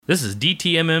This is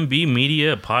DTMMB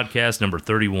Media, podcast number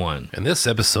 31. In this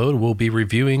episode, we'll be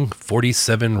reviewing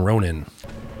 47 Ronin.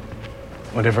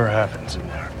 Whatever happens in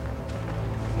there,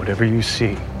 whatever you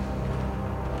see,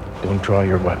 don't draw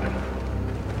your weapon.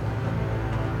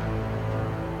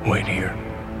 Wait here.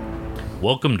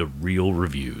 Welcome to Real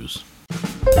Reviews.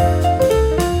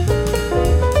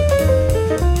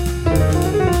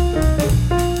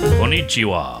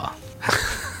 Konnichiwa.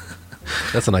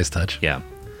 That's a nice touch. Yeah.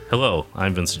 Hello,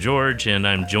 I'm Vince George, and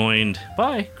I'm joined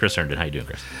by Chris Herndon. How you doing,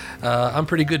 Chris? I'm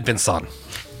pretty good, Vincent.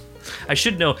 I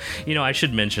should know, I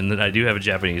should mention that I do have a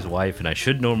Japanese wife, and I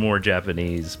should know more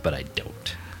Japanese, but I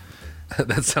don't.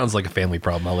 That sounds like a family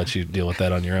problem. I'll let you deal with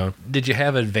that on your own. Did you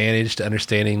have advantage to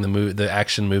understanding the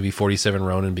action movie 47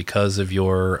 Ronin because of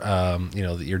your,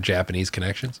 your Japanese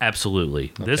connections?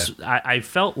 Absolutely. Okay. I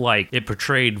felt like it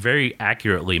portrayed very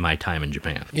accurately my time in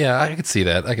Japan. Yeah, I could see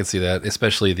that.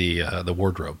 Especially the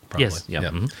wardrobe. Probably. Yes. Yeah.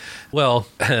 Mm-hmm. Well,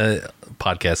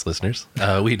 podcast listeners,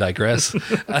 we digress.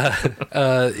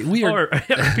 We are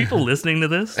people listening to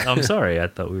this. I'm sorry. I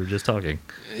thought we were just talking.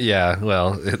 Yeah.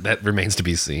 Well, that remains to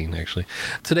be seen. Actually,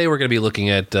 today we're going to be looking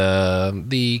at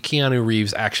the Keanu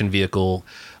Reeves action vehicle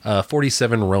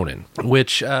 47 Ronin,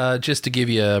 which just to give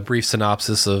you a brief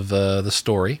synopsis of the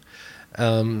story.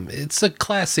 It's a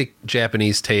classic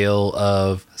Japanese tale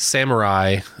of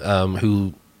samurai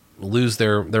who lose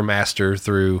their master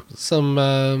through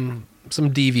some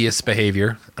devious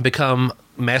behavior, become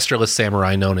masterless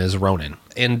samurai known as Ronin,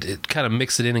 and it kind of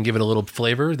mix it in and give it a little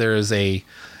flavor. There is a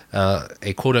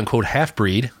quote unquote half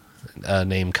breed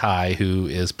named Kai, who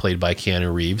is played by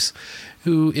Keanu Reeves,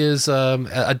 who is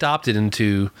adopted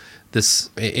into this,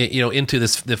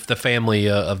 the family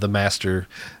of the master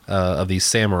of these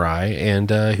samurai, and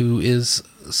who is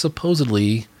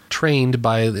supposedly trained in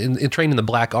the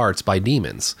black arts by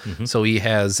demons. Mm-hmm. So he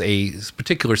has a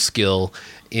particular skill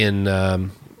in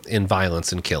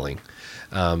violence and killing,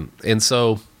 and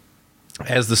so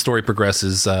as the story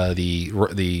progresses,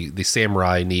 the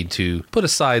samurai need to put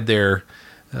aside their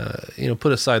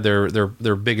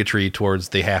bigotry towards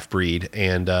the half breed,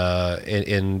 and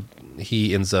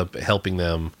he ends up helping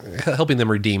them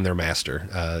redeem their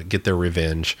master, get their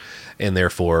revenge, and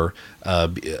therefore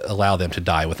allow them to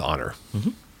die with honor. Mm-hmm.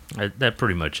 That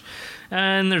pretty much.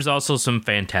 And there's also some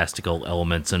fantastical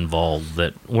elements involved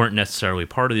that weren't necessarily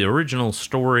part of the original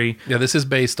story. Yeah, this is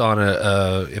based on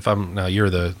you're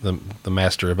the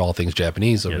master of all things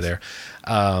Japanese over there.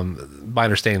 My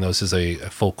understanding, though, this is a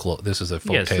folk tale. Yes,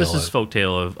 this is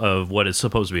folktale of what is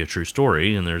supposed to be a true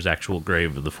story, and there's actual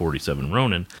grave of the 47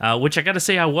 Ronin, which I got to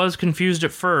say I was confused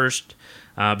at first.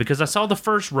 Because I saw the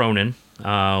first Ronin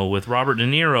with Robert De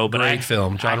Niro, but great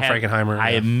film, John Frankenheimer.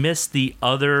 I had missed the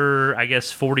other,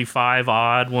 45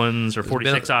 odd ones or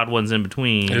 46 odd ones in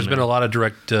between. There's been a lot of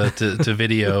direct to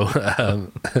video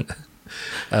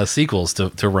sequels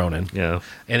to Ronin. Yeah,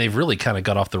 and they've really kind of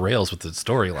got off the rails with the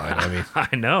storyline. I mean,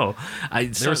 I know.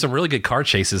 There were some really good car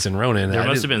chases in Ronin. There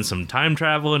must have been some time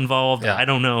travel involved. Yeah. I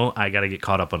don't know. I got to get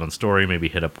caught up on the story, maybe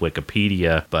hit up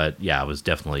Wikipedia. But yeah, I was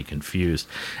definitely confused.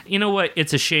 You know what?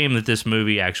 It's a shame that this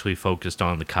movie actually focused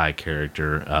on the Kai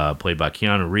character, played by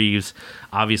Keanu Reeves.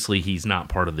 Obviously, he's not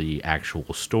part of the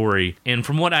actual story. And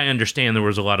from what I understand, there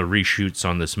was a lot of reshoots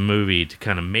on this movie to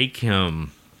kind of make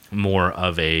him more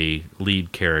of a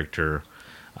lead character,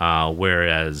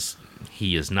 whereas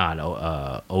he is not.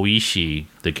 Oishi,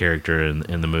 the character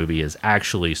in the movie, is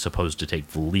actually supposed to take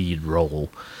the lead role,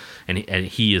 and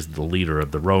he is the leader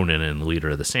of the Ronin and the leader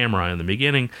of the samurai in the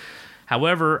beginning.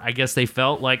 However, I guess they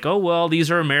felt like, oh, well, these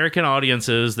are American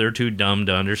audiences. They're too dumb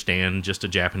to understand just a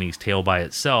Japanese tale by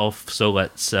itself. So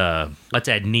let's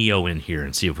add Neo in here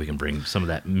and see if we can bring some of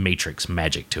that Matrix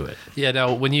magic to it. Yeah.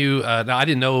 Now, when I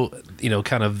didn't know,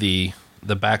 kind of the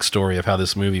backstory of how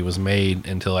this movie was made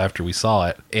until after we saw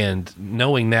it, and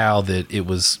knowing now that it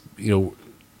was,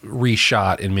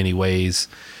 reshot in many ways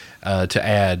to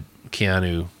add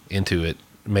Keanu into it.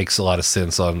 Makes a lot of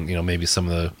sense on maybe some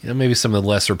of the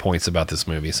lesser points about this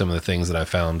movie, some of the things that I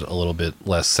found a little bit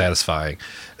less satisfying.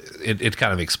 It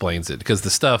kind of explains it, because the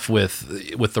stuff with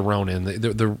the Ronin,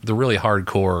 the really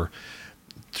hardcore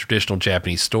traditional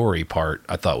Japanese story part,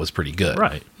 I thought was pretty good.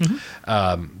 Right.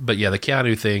 Mm-hmm. But yeah, the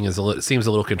Keanu thing seems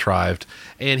a little contrived,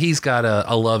 and he's got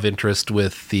a love interest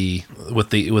with the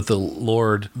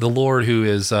Lord who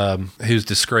is who's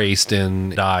disgraced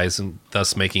and dies, and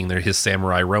thus making his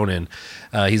samurai Ronin.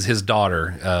 He's his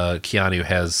daughter. Keanu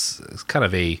has kind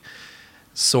of a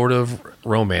sort of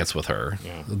romance with her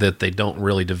that they don't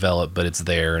really develop, but it's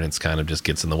there, and it's kind of just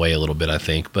gets in the way a little bit, I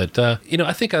think. But, I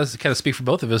think I kind of speak for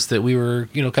both of us that we were,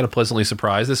 kind of pleasantly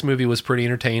surprised. This movie was pretty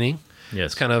entertaining. Yes.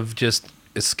 It's kind of just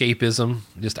escapism,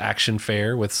 just action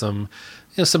fare with some,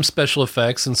 some special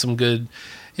effects and some good,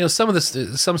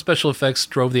 some special effects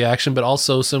drove the action, but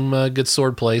also some good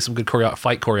sword play, some good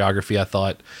fight choreography. I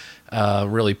thought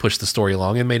really pushed the story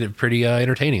along and made it pretty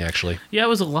entertaining, actually. Yeah, it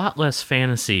was a lot less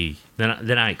fantasy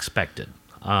than I expected.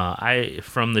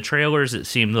 From the trailers, it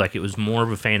seemed like it was more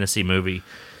of a fantasy movie,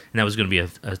 and that was going to be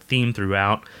a theme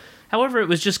throughout. However, it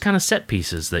was just kind of set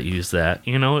pieces that used that.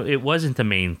 It wasn't the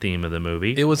main theme of the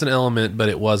movie. It was an element, but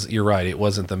you're right, it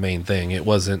wasn't the main thing. It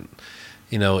wasn't,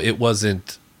 it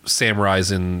wasn't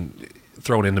samurais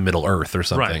thrown into Middle Earth or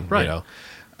something, right.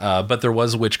 But there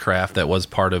was witchcraft that was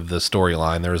part of the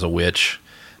storyline. There was a witch.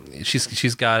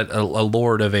 She's got a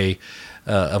lord of a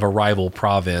rival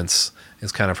province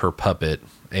is kind of her puppet,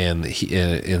 and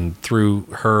through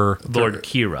her Lord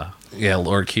Kira. Yeah,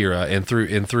 Lord Kira, and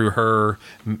through her,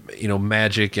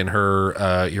 magic and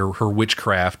her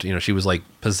witchcraft, she was like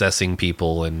possessing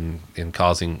people and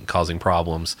causing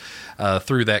problems.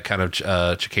 Through that kind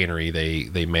of chicanery,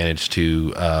 they managed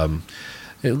to.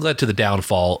 It led to the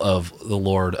downfall of the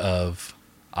Lord of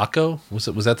Akko.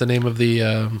 Was that the name of the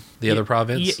other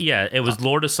province? Yeah, it was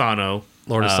Lord Asano.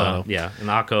 Lord Asano. Yeah, and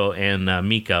Akko and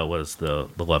Mika was the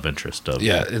love interest of.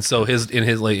 Yeah, and so his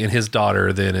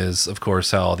daughter then is, of course,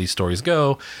 how all these stories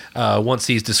go. Once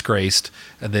he's disgraced,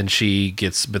 and then she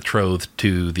gets betrothed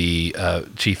to the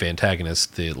chief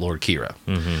antagonist, the Lord Kira.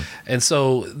 Mm-hmm. And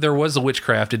so there was a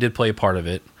witchcraft. It did play a part of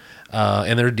it.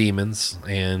 And there are demons,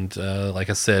 and like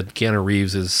I said, Keanu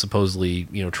Reeves is supposedly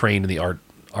trained in the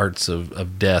arts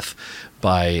of death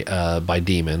by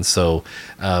demons. So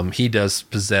he does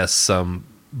possess some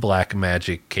black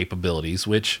magic capabilities,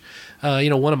 which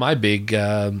one of my big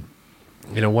one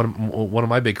of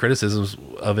my big criticisms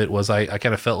of it was I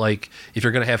kind of felt like if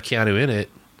you're going to have Keanu in it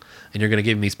and you're going to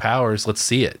give him these powers, let's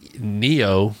see it.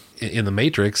 Neo in the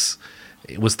Matrix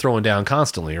was throwing down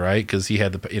constantly, right? Because he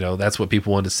had that's what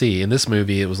people wanted to see. In this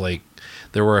movie, it was like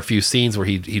there were a few scenes where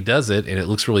he does it and it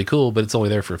looks really cool, but it's only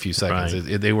there for a few seconds.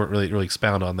 Right. They weren't really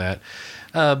expound on that.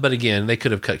 But again, they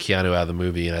could have cut Keanu out of the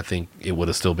movie, and I think it would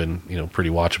have still been pretty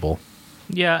watchable.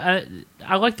 Yeah,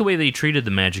 I like the way they treated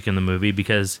the magic in the movie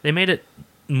because they made it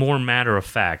more matter of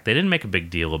fact. They didn't make a big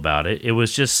deal about it. It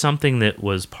was just something that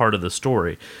was part of the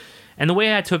story. And the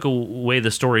way I took away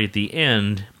the story at the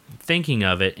end, thinking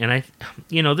of it, and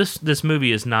this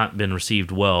movie has not been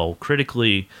received well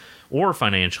critically or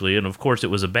financially, and of course it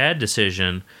was a bad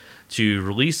decision to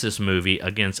release this movie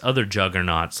against other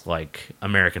juggernauts like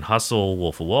American Hustle,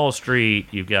 Wolf of Wall Street.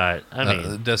 You've got,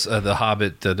 The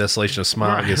Hobbit, Desolation of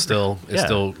Smaug is still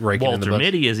raking Walter in the books.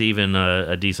 Mitty is even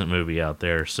a decent movie out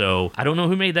there. So I don't know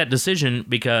who made that decision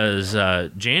because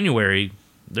January,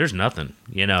 there's nothing.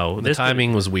 The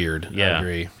timing was weird. Yeah. I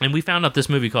agree. And we found out this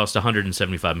movie cost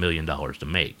 $175 million to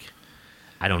make.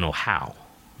 I don't know how.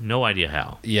 No idea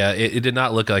how. Yeah, it did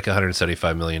not look like a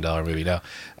 $175 million movie. Now,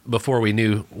 before we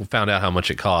found out how much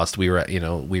it cost, we were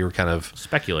kind of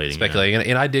speculating,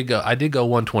 and I did go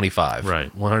 125,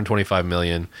 right? 125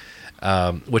 million,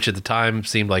 which at the time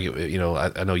seemed like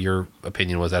I know your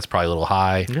opinion was that's probably a little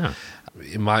high. Yeah.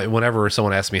 Whenever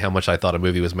someone asked me how much I thought a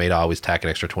movie was made, I always tack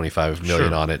an extra 25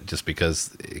 million on it just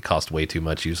because it cost way too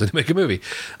much usually to make a movie.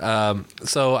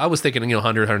 So I was thinking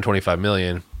 100, 125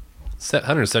 million.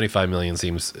 175 million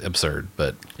seems absurd,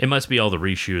 but it must be all the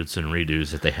reshoots and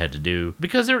redos that they had to do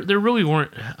because there really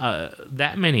weren't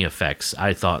that many effects,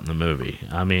 I thought, in the movie.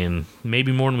 I mean,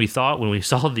 maybe more than we thought when we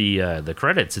saw the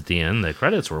credits at the end. The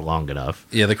credits were long enough.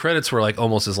 Yeah, the credits were like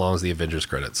almost as long as the Avengers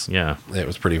credits. Yeah, it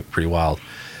was pretty wild.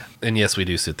 And yes, we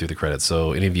do sit through the credits.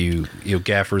 So any of you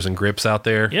gaffers and grips out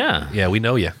there, yeah, we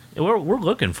know you. We're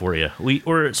looking for you.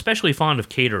 We're especially fond of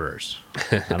caterers.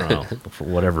 I don't know for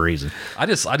whatever reason. I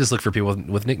just look for people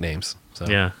with nicknames. So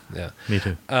yeah, me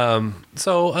too.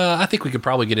 So I think we could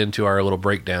probably get into our little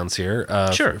breakdowns here.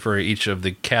 Sure. For each of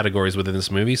the categories within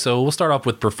this movie. So we'll start off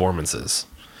with performances.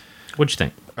 What'd you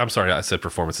think? I'm sorry, I said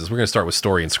performances. We're going to start with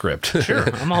story and script. Sure,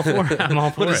 I'm all for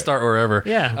it. We'll just start wherever.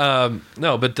 Yeah.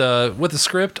 No, but with the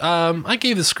script, I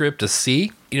gave the script a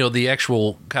C. The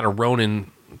actual kind of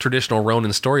traditional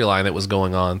Ronin storyline that was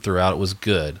going on throughout, it was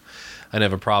good. I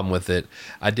didn't have a problem with it.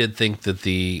 I did think that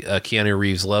the Keanu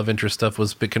Reeves love interest stuff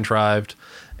was a bit contrived.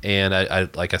 And I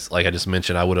like I just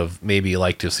mentioned, I would have maybe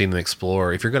liked to have seen them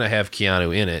explore. If you're going to have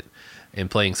Keanu in it and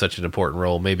playing such an important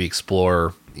role, maybe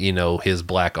explore his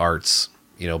black arts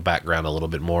background a little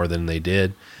bit more than they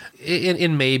did.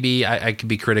 in maybe I could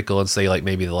be critical and say like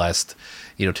maybe the last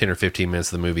 10 or 15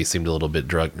 minutes of the movie seemed a little bit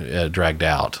dragged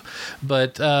out,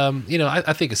 but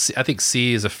I think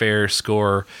C is a fair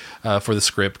score for the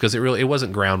script, because it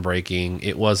wasn't groundbreaking,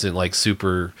 it wasn't like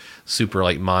super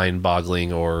like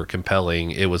mind-boggling or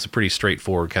compelling. It was a pretty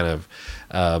straightforward kind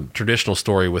of traditional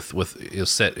story with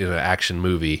set in an action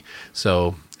movie.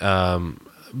 So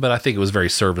but I think it was very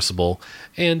serviceable,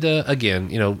 and again,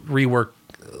 rework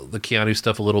the Keanu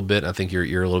stuff a little bit. I think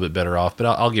you're a little bit better off, but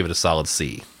I'll give it a solid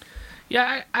C.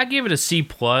 Yeah, I gave it a C+.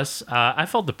 I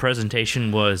felt the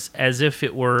presentation was as if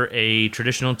it were a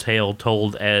traditional tale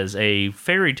told as a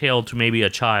fairy tale to maybe a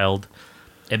child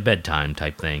at bedtime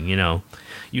type thing.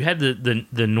 You had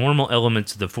the normal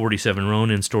elements of the 47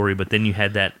 Ronin story, but then you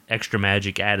had that extra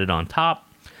magic added on top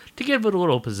to give it a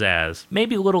little pizzazz.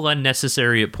 Maybe a little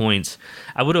unnecessary at points.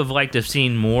 I would have liked to have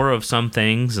seen more of some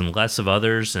things and less of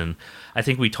others, and I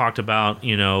think we talked about,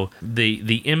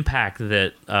 the impact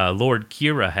that Lord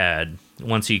Kira had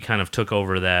once he kind of took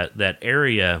over that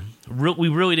area. We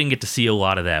really didn't get to see a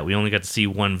lot of that. We only got to see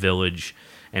one village,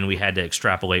 and we had to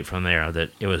extrapolate from there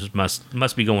that it was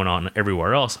must be going on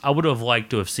everywhere else. I would have liked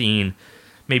to have seen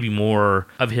maybe more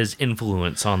of his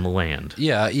influence on the land.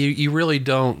 Yeah, you really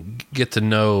don't get to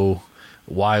know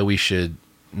why we should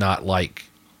not like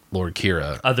Lord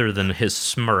Kira, other than his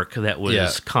smirk that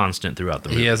was constant throughout the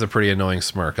movie. He has a pretty annoying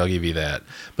smirk, I'll give you that.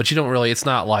 But you don't really, it's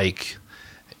not like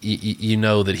you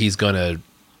know that he's going to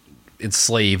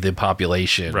enslave the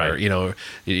population, right, or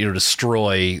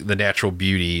destroy the natural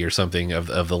beauty or something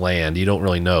of the land. You don't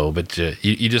really know, but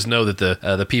you just know that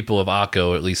the people of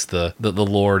Akko, at least the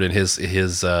Lord and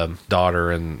his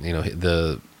daughter,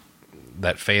 and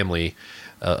that family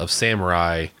of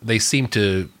samurai, they seem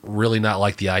to really not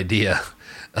like the idea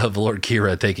of Lord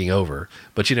Kira taking over,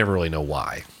 but you never really know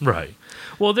why. Right.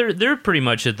 Well, they're pretty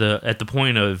much at the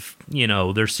point of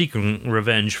they're seeking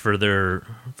revenge for their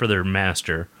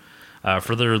master,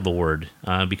 for their lord,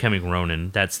 becoming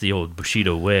Ronin. That's the old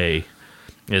Bushido way,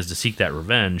 is to seek that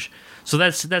revenge. So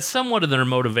that's somewhat of their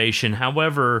motivation.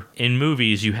 However, in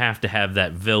movies you have to have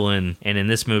that villain, and in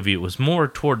this movie it was more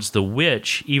towards the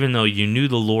witch. Even though you knew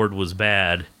the lord was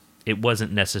bad, it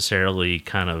wasn't necessarily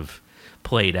kind of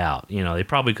played out. They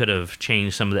probably could have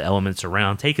changed some of the elements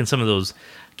around, taken some of those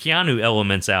Keanu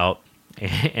elements out,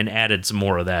 and added some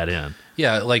more of that in.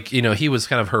 Yeah, like he was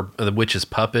kind of the witch's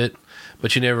puppet,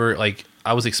 but you never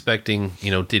I was expecting,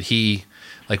 did he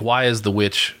why is the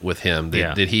witch with him?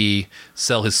 Did he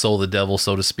sell his soul to the devil,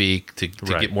 so to speak, to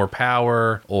right, get more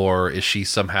power, or is she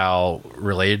somehow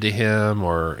related to him,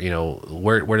 or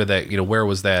where did that where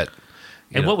was that?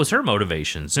 And what was her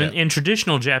motivations? Yeah. In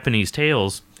traditional Japanese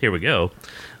tales, here we go,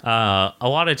 a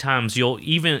lot of times you'll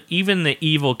even the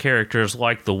evil characters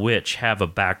like the witch have a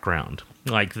background.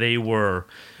 Like they were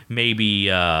maybe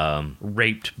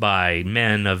raped by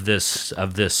men of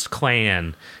this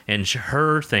clan, and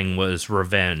her thing was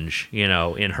revenge,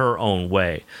 in her own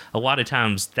way. A lot of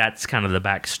times that's kind of the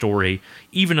backstory,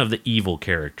 even of the evil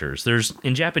characters.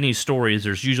 In Japanese stories,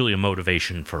 there's usually a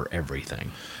motivation for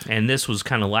everything, and this was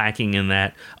kind of lacking in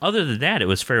that. Other than that, it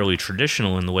was fairly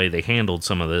traditional in the way they handled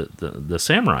some of the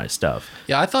samurai stuff.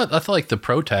 Yeah, I thought like the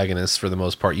protagonists, for the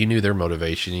most part, you knew their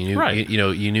motivation. You knew, right,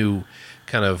 you knew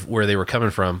kind of where they were coming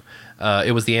from.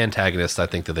 It was the antagonist, I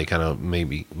think, that they kind of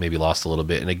maybe lost a little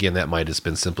bit. And again, that might have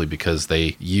been simply because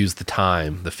they used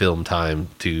the film time,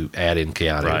 to add in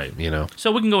Keanu, right.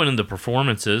 So we can go into the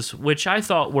performances, which I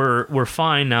thought were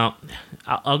fine. Now,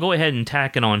 I'll go ahead and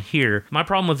tack it on here. My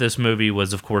problem with this movie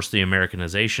was, of course, the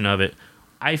Americanization of it.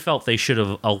 I felt they should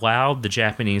have allowed the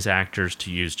Japanese actors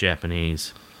to use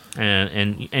Japanese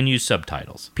and use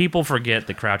subtitles. People forget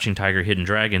that Crouching Tiger, Hidden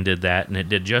Dragon did that, and it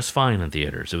did just fine in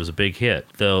theaters. It was a big hit.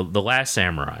 The Last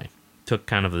Samurai took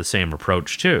kind of the same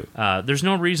approach too. There's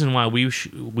no reason why we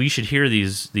should hear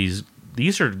these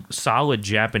are solid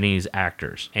Japanese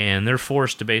actors, and they're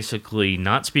forced to basically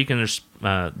not speak in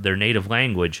their native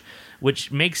language,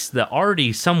 which makes the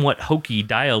already somewhat hokey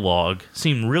dialogue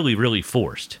seem really, really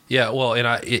forced. Yeah, well, and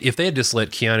if they had just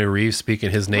let Keanu Reeves speak in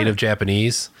his native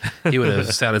Japanese, he would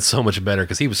have sounded so much better,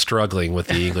 because he was struggling with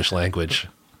the English language.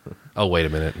 Oh, wait a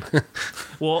minute.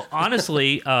 Well,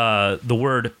 honestly, the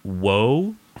word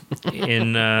 "woe"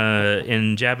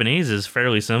 in Japanese is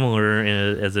fairly similar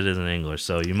as it is in English.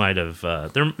 So you might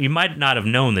not have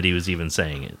known that he was even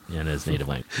saying it in his native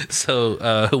language.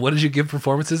 So what did you give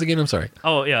performances again? I'm sorry.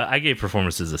 Oh yeah, I gave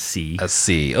performances a C. A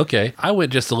C. Okay. I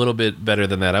went just a little bit better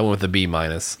than that. I went with a B-.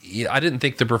 I didn't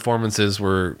think the performances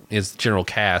were, his general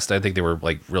cast, I think they were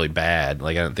really bad.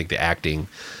 I didn't think the acting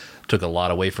took a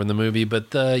lot away from the movie, but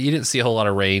you didn't see a whole lot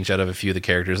of range out of a few of the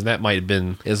characters, and that might have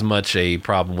been as much a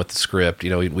problem with the script. You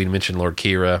know, we mentioned Lord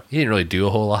Kira. He didn't really do a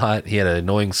whole lot. He had an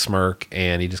annoying smirk,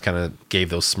 and he just kind of gave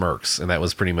those smirks, and that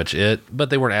was pretty much it. But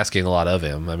they weren't asking a lot of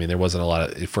him. I mean, there wasn't a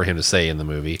lot for him to say in the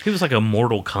movie. He was like a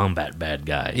Mortal Kombat bad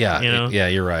guy. Yeah, you know? Yeah,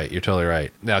 you're right. You're totally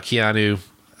right. Now, Keanu,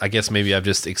 I guess maybe I've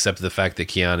just accepted the fact that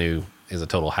Keanu is a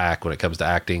total hack when it comes to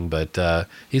acting, but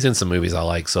he's in some movies I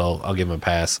like, so I'll give him a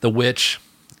pass. The Witch,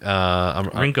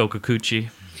 Rinko Kikuchi.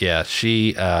 Yeah,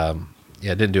 she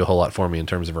didn't do a whole lot for me in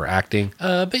terms of her acting.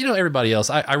 But you know, everybody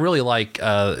else, I really like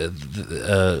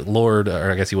Lord,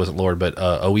 or I guess he wasn't Lord, but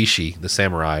Oishi, the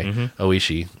samurai.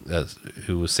 Oishi,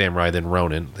 who was samurai, then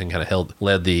Ronin, then kind of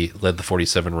led the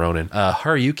 47 Ronin.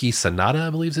 Haruyuki Sanada,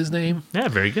 I believe is his name. Yeah,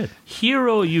 very good.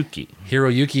 Hiroyuki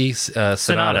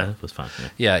Sanada was fine.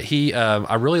 Yeah, he.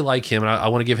 I really like him, and I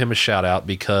want to give him a shout out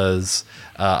because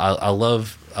I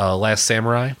love Last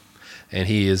Samurai. And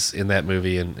he is in that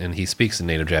movie, and he speaks in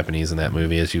native Japanese in that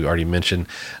movie, as you already mentioned.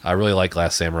 I really like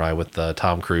Last Samurai with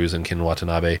Tom Cruise and Ken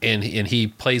Watanabe. And he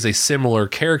plays a similar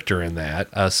character in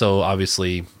that. So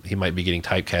obviously, he might be getting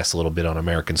typecast a little bit on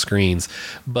American screens.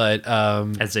 But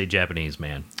as a Japanese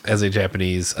man. As a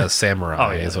Japanese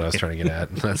samurai is what I was trying to get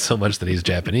at. Not so much that he's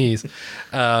Japanese.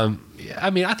 I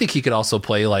mean, I think he could also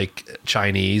play like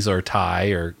Chinese or Thai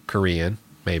or Korean,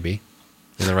 maybe,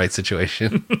 in the right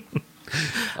situation.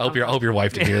 I hope your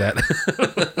wife didn't hear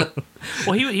that.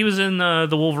 Well, he was in the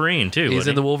Wolverine too. He's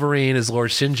in the Wolverine as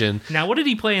Lord Shinjin. Now, what did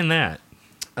he play in that?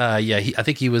 I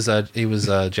think he was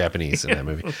Japanese in that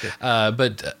movie. Okay.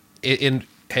 In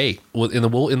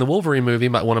the Wolverine movie,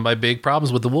 one of my big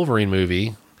problems with the Wolverine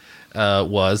movie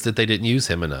was that they didn't use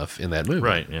him enough in that movie.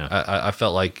 Right. Yeah. I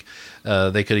felt like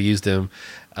they could have used him.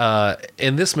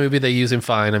 In this movie, they use him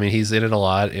fine. I mean, he's in it a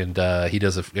lot, and he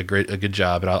does a good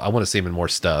job. And I want to see him in more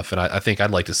stuff. And I think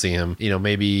I'd like to see him. You know,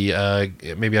 maybe I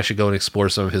should go and explore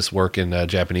some of his work in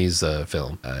Japanese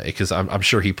film, because I'm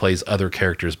sure he plays other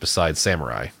characters besides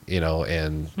samurai. You know,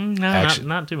 and action.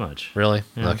 Not too much. Really?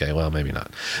 Yeah. Okay, well, maybe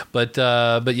not. But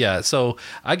yeah. So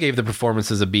I gave the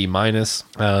performances a B-,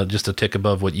 just a tick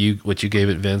above what you gave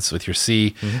it, Vince, with your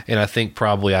C. Mm-hmm. And I think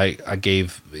probably I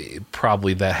gave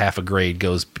that half a grade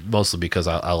goes mostly because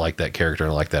I like that character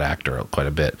and I like that actor quite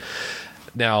a bit.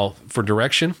 Now, for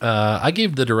direction, I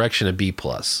gave the direction a B+.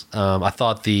 I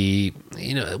thought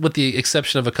with the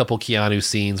exception of a couple Keanu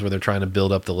scenes where they're trying to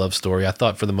build up the love story, I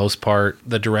thought for the most part,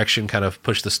 the direction kind of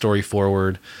pushed the story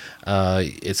forward.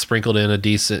 It sprinkled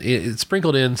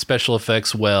in special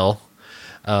effects well.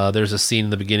 There's a scene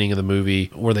in the beginning of the movie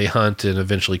where they hunt and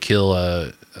eventually kill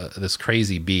this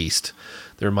crazy beast.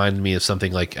 That reminded me of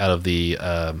something like out of the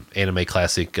anime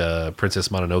classic Princess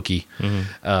Mononoke.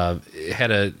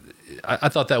 Mm-hmm. I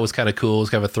thought that was kind of cool. It was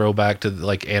kind of a throwback to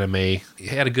like anime. It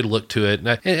had a good look to it. And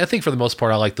I think for the most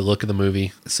part, I like the look of the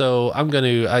movie. So I'm going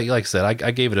to, like I said, I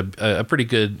gave it a pretty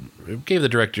good, gave the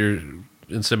director and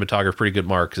cinematographer pretty good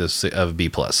mark of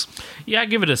B+. Yeah, I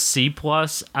give it a C+.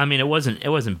 I mean, it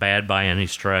wasn't bad by any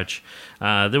stretch.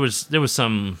 There was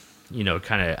some,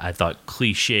 kind of, I thought,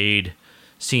 cliched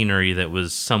scenery that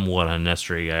was somewhat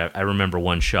unnecessary. I remember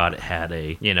one shot, it had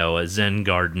a Zen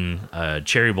garden, a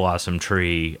cherry blossom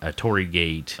tree, a torii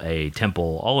gate, a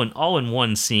temple, all in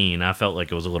one scene. I felt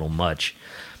like it was a little much.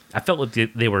 I felt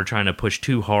like they were trying to push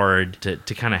too hard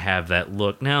to kind of have that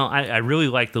look. Now, I really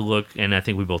like the look, and I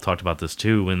think we both talked about this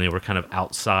too, when they were kind of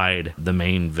outside the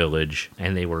main village,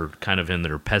 and they were kind of in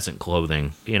their peasant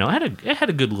clothing. It had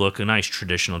a good look, a nice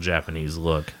traditional Japanese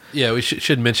look. Yeah, we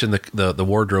should mention the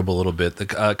wardrobe a little bit.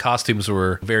 The costumes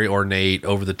were very ornate,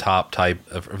 over the top type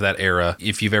of that era.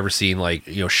 If you've ever seen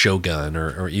Shogun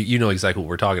or you know exactly what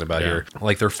we're talking about here.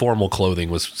 Like their formal clothing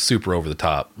was super over the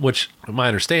top, which my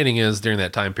understanding is during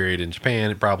that time period in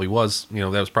Japan, it probably was, that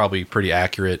was probably pretty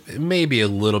accurate, maybe a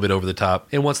little bit over the top.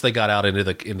 And once they got out into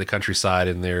the countryside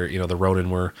and the Ronin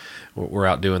were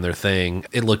out doing their thing,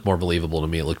 it looked more believable to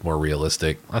me. It looked more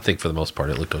realistic. I think for the most part,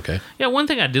 it looked okay. Yeah, one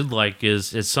thing I did like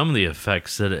is some of the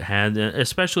effects that it had,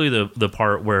 especially the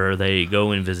part where they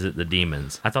go and visit the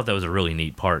demons. I thought that was a really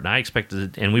neat part, and I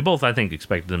expected, and we both, I think,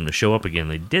 expected them to show up again.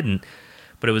 They didn't,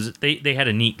 but it was they had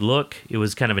a neat look. It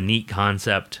was kind of a neat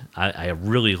concept. I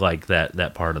really liked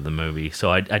that part of the movie, so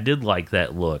I did like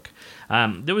that look.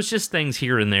 There was just things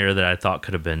here and there that I thought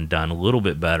could have been done a little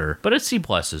bit better, but a C+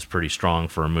 is pretty strong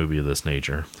for a movie of this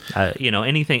nature.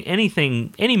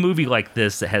 Any movie like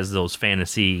this that has those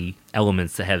fantasy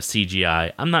elements that have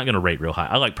CGI, I'm not going to rate real high.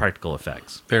 I like practical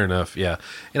effects. Fair enough, yeah.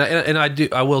 And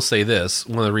I will say this,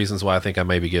 one of the reasons why I think I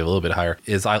maybe give a little bit higher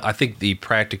is I think the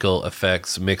practical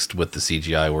effects mixed with the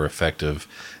CGI were effective,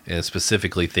 and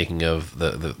specifically thinking of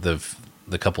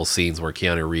the couple scenes where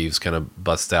Keanu Reeves kind of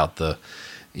busts out the,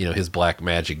 his black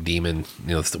magic demon,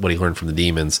 what he learned from the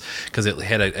demons, because it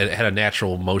had a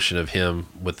natural motion of him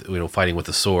with, fighting with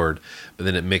the sword, but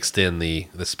then it mixed in the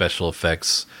special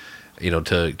effects,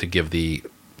 to give the,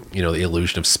 the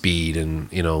illusion of speed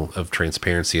and, of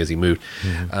transparency as he moved.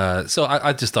 Mm-hmm. So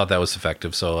I just thought that was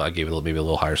effective. So I gave it maybe a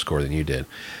little higher score than you did.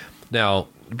 Now,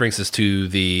 it brings us to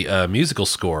the musical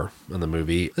score in the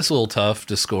movie. It's a little tough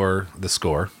to score the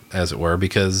score, as it were,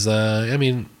 because,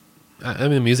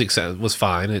 the music was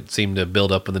fine. It seemed to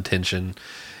build up with the tension.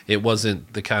 It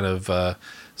wasn't the kind of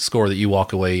score that you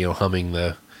walk away, humming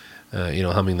the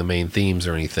main themes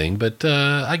or anything. But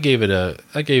I gave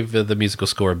the musical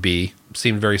score a B.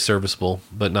 Seemed very serviceable,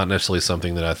 but not necessarily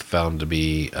something that I found to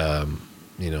be,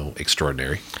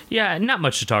 extraordinary. Yeah, not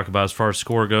much to talk about as far as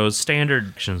score goes.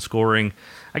 Standard action scoring,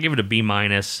 I give it a B-.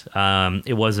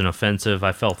 It wasn't offensive.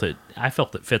 I felt it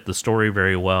fit the story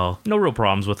very well. No real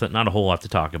problems with it. Not a whole lot to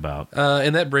talk about.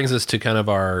 And that brings us to kind of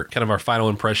our final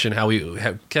impression, how we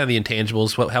have kind of the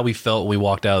intangibles, how we felt when we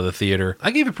walked out of the theater. I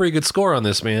gave a pretty good score on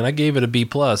this, man. I gave it a B+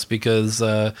 because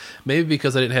maybe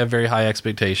because I didn't have very high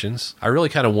expectations. I really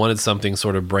kind of wanted something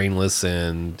sort of brainless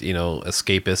and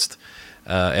escapist.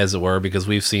 As it were, because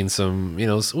we've seen some,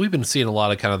 we've been seeing a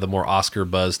lot of kind of the more Oscar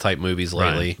buzz type movies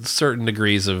lately. Right. Certain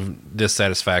degrees of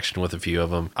dissatisfaction with a few of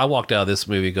them. I walked out of this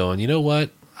movie going, you know what?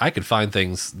 I could find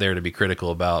things there to be critical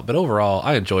about, but overall,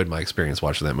 I enjoyed my experience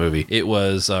watching that movie. It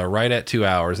was right at 2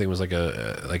 hours. I think it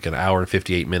was like an hour and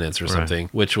 58 minutes or something,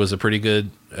 which was a pretty good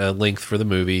length for the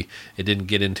movie. It didn't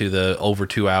get into the over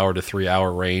 2 hour to 3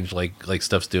 hour range like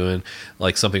stuff's doing,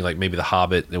 like something like maybe The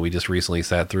Hobbit that we just recently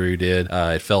sat through did.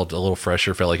 It felt a little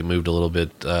fresher, felt like it moved a little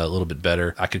bit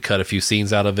better. I could cut a few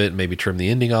scenes out of it and maybe trim the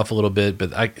ending off a little bit,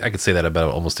 but I could say that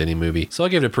about almost any movie. So I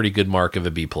give it a pretty good mark of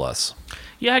a B+.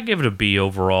 Yeah, I give it a B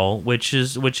overall, which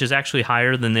is actually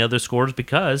higher than the other scores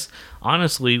because,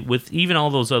 honestly, with even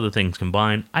all those other things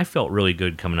combined, I felt really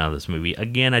good coming out of this movie.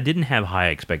 Again, I didn't have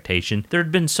high expectation. There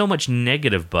had been so much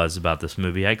negative buzz about this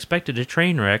movie. I expected a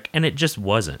train wreck, and it just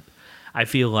wasn't. I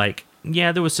feel like,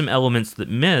 yeah, there was some elements that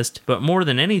missed, but more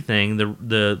than anything,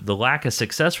 the lack of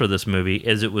success for this movie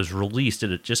is it was released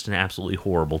at just an absolutely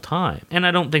horrible time. And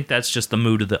I don't think that's just the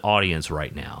mood of the audience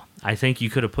right now. I think you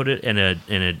could have put it in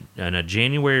a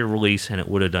January release and it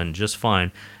would have done just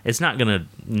fine. It's not going to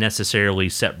necessarily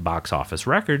set box office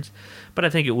records, but I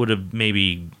think it would have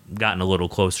maybe gotten a little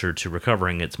closer to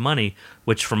recovering its money,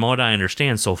 which from what I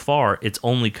understand so far, it's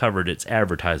only covered its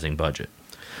advertising budget.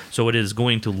 So it is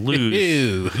going to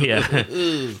lose. Yeah,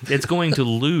 it's going to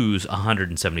lose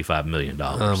 $175 million.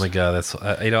 Oh my God, that's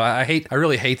I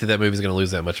really hate that movie's going to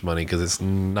lose that much money because it's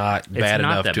not bad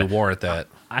enough to warrant that.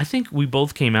 I think we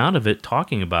both came out of it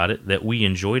talking about it that we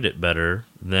enjoyed it better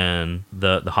than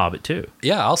the Hobbit 2.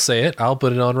 Yeah, I'll say it. I'll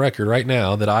put it on record right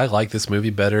now that I like this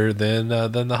movie better than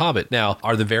the Hobbit. Now,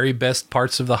 are the very best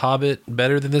parts of the Hobbit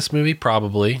better than this movie?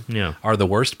 Probably. Yeah. Are the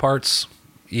worst parts?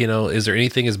 Is there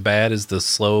anything as bad as the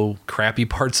slow, crappy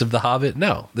parts of The Hobbit?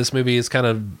 No. This movie is kind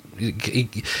of,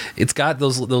 it's got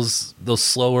those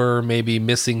slower, maybe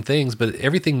missing things, but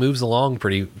everything moves along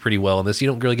pretty well in this. You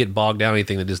don't really get bogged down in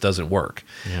anything that just doesn't work.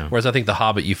 Yeah. Whereas I think The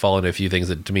Hobbit, you fall into a few things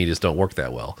that to me just don't work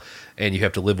that well, and you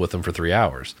have to live with them for 3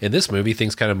 hours. In this movie,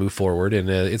 things kind of move forward, and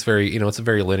it's very, it's a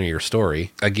very linear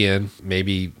story. Again,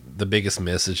 maybe the biggest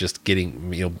miss is just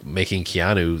making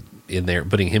Keanu in there,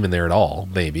 putting him in there at all,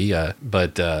 maybe.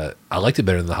 But I liked it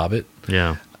better than The Hobbit.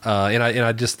 Yeah. And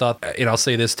I just thought, and I'll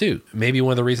say this too. Maybe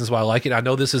one of the reasons why I like it. I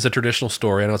know this is a traditional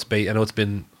story. I know it's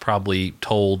been probably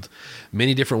told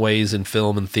many different ways in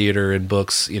film and theater and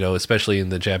books. Especially in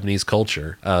the Japanese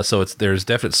culture. So there's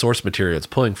definite source material it's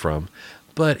pulling from.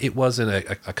 But it wasn't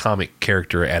a comic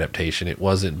character adaptation. It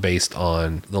wasn't based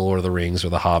on The Lord of the Rings or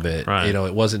The Hobbit. Right.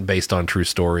 It wasn't based on true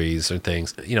stories or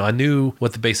things. I knew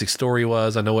what the basic story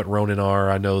was. I know what Ronin are.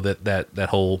 I know that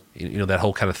whole that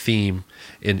whole kind of theme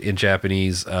in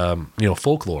Japanese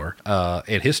folklore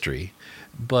and history.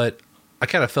 But I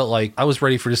kind of felt like I was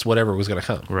ready for just whatever was going to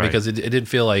come. Right. Because it didn't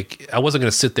feel like I wasn't going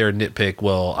to sit there and nitpick,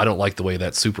 well, I don't like the way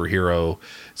that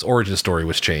superhero's origin story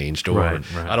was changed, or Right.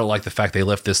 I don't like the fact they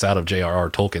left this out of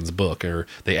J.R.R. Tolkien's book, or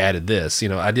they added this.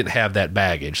 I didn't have that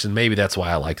baggage, and maybe that's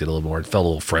why I liked it a little more. It felt a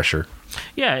little fresher.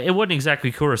 Yeah, it wasn't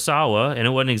exactly Kurosawa, and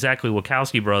it wasn't exactly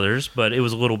Wachowski brothers, but it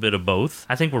was a little bit of both.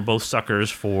 I think we're both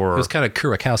suckers for... It was kind of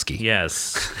Kurakowski.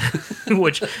 Yes.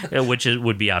 which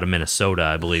would be out of Minnesota,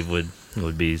 I believe, would It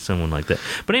would be someone like that.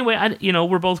 But anyway,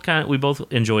 we both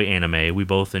enjoy anime. We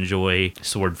both enjoy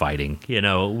sword fighting.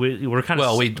 We're kind of...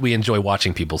 Well, we enjoy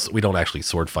watching people. We don't actually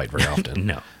sword fight very often.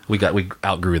 No. We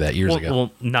outgrew that years ago.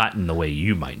 Well, not in the way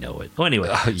you might know it. Well, anyway.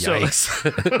 Yikes.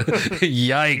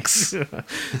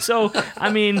 Yikes. So,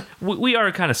 I mean, we are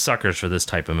kind of suckers for this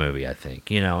type of movie, I think,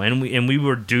 and we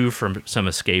were due for some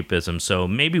escapism. So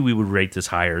maybe we would rate this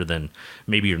higher than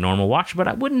maybe your normal watch, but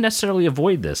I wouldn't necessarily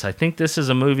avoid this. I think this is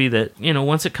a movie that,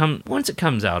 once it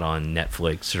comes out on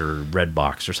Netflix or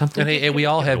Redbox or something. And we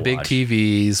all have big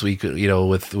TVs. We could,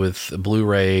 with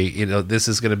Blu-ray, this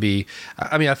is going to be,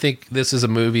 I think this is a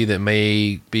movie that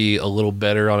may be a little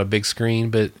better on a big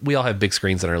screen, but we all have big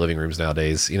screens in our living rooms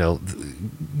nowadays.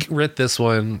 Rent this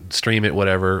one, stream it,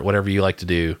 whatever you like to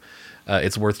do.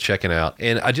 It's worth checking out.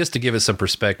 And just to give it some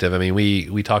perspective, I mean,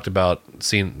 we talked about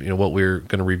seeing what we're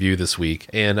going to review this week,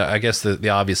 and I guess the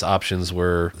obvious options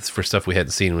were for stuff we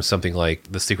hadn't seen was something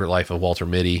like The Secret Life of Walter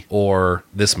Mitty or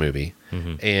this movie.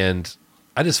 Mm-hmm. And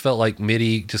I just felt like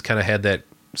Mitty just kind of had that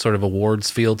sort of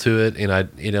awards feel to it, and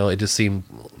it just seemed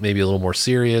maybe a little more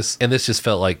serious, and this just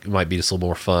felt like it might be just a little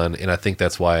more fun, and I think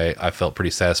that's why I felt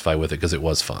pretty satisfied with it, because it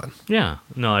was fun. Yeah,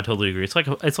 no, I totally agree. It's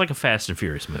like a Fast and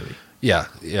Furious movie. Yeah,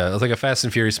 it's like a Fast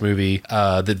and Furious movie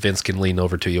that Vince can lean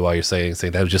over to you while you're saying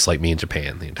that was just like me in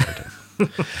Japan the entire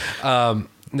time.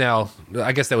 Now,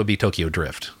 I guess that would be Tokyo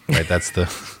Drift, right? That's the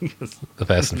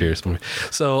Fast and Furious movie.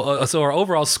 So our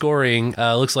overall scoring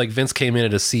looks like Vince came in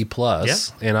at a C+,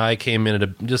 and I came in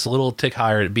at just a little tick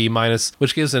higher at B-,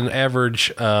 which gives an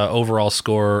average overall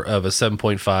score of a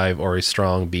 7.5 or a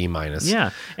strong B-. Yeah,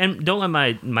 and don't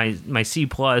let my C+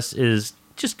 is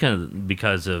just kind of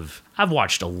because of I've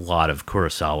watched a lot of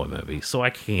Kurosawa movies, so I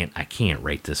can't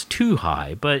rate this too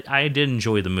high, but I did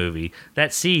enjoy the movie.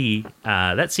 That C+,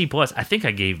 I think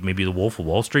I gave maybe The Wolf of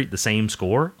Wall Street the same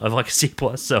score of like a C+.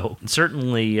 So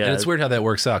certainly, and it's weird how that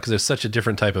works out because it's such a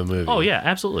different type of movie. Oh yeah,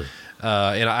 absolutely.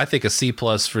 And I think a C+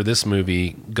 for this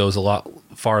movie goes a lot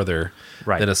farther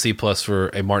than a C+ for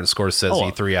a Martin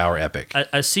Scorsese 3-hour epic.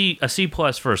 A C+ for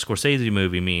a Scorsese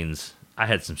movie means I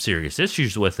had some serious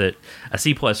issues with it. A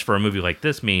C+ for a movie like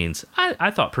this means I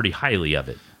thought pretty highly of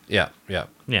it. Yeah.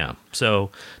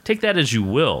 So take that as you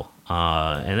will.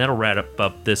 And that'll wrap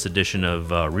up this edition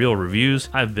of Real Reviews.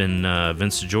 I've been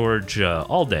Vince George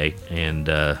all day. And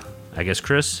I guess,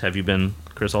 Chris, have you been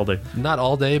Chris all day? Not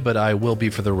all day, but I will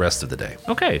be for the rest of the day.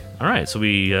 Okay. All right. So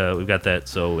we've got that.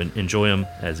 So enjoy him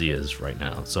as he is right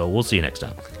now. So we'll see you next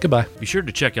time. Goodbye. Be sure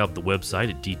to check out the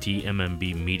website at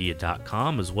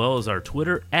dtmmbmedia.com, as well as our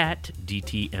Twitter at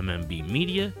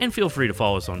dtmmbmedia. And feel free to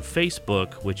follow us on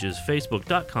Facebook, which is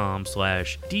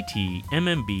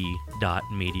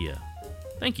facebook.com/dtmmbmedia.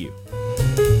 Thank you.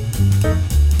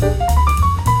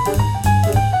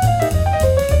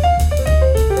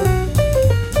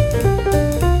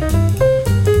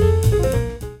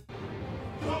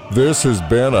 This has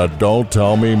been a Don't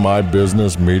Tell Me My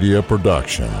Business Media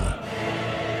production.